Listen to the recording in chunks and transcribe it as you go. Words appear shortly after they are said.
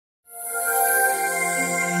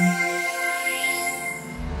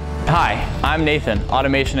Hi, I'm Nathan,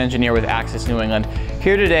 Automation Engineer with Axis New England,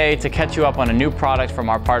 here today to catch you up on a new product from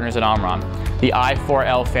our partners at Omron, the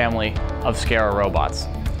i4L family of SCARA robots.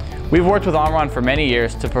 We've worked with Omron for many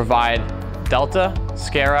years to provide Delta,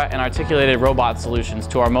 SCARA, and articulated robot solutions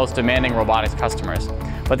to our most demanding robotics customers.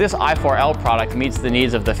 But this i4L product meets the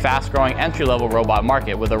needs of the fast-growing entry-level robot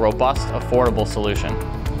market with a robust, affordable solution.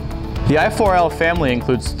 The i4L family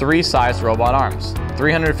includes three sized robot arms,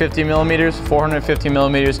 350mm,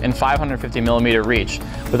 450mm, and 550mm reach,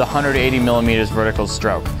 with 180mm vertical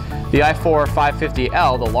stroke. The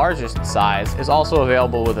i4-550L, the largest size, is also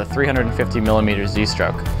available with a 350mm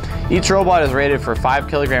Z-stroke. Each robot is rated for 5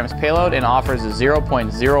 kilograms payload and offers a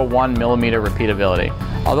 0.01mm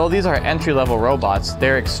repeatability. Although these are entry-level robots,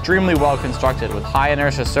 they're extremely well constructed with high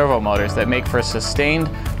inertia servo motors that make for sustained,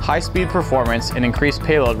 high-speed performance and increased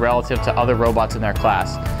payload relative to other robots in their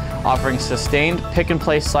class, offering sustained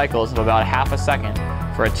pick-and-place cycles of about half a second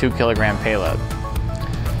for a 2-kilogram payload.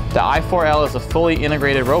 The i4L is a fully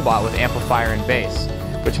integrated robot with amplifier and base,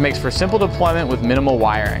 which makes for simple deployment with minimal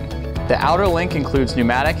wiring. The outer link includes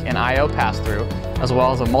pneumatic and I/O pass-through, as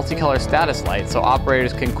well as a multicolor status light so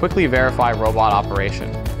operators can quickly verify robot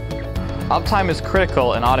operation. Uptime is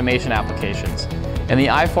critical in automation applications, and the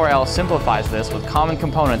i4L simplifies this with common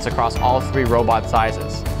components across all three robot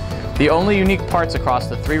sizes. The only unique parts across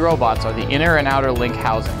the three robots are the inner and outer link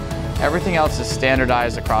housing. Everything else is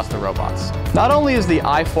standardized across the robots. Not only is the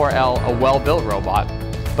i4L a well-built robot,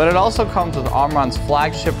 but it also comes with Omron's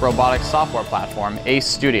flagship robotics software platform, ACE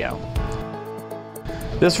Studio.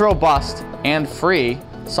 This robust and free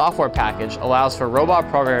software package allows for robot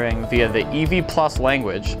programming via the EV Plus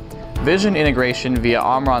language, vision integration via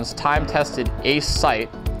Omron's time-tested ACE site,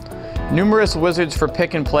 numerous wizards for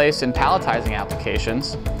pick-and-place and palletizing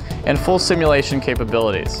applications, and full simulation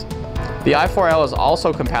capabilities. The i4L is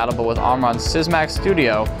also compatible with Omron's Sysmax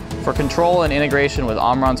Studio for control and integration with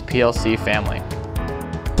Omron's PLC family.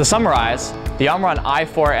 To summarize, the Omron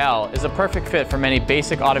i4L is a perfect fit for many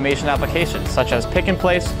basic automation applications, such as pick and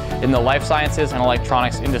place in the life sciences and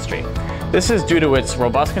electronics industry. This is due to its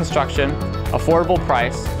robust construction, affordable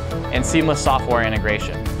price, and seamless software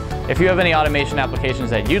integration. If you have any automation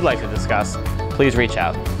applications that you'd like to discuss, please reach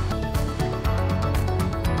out.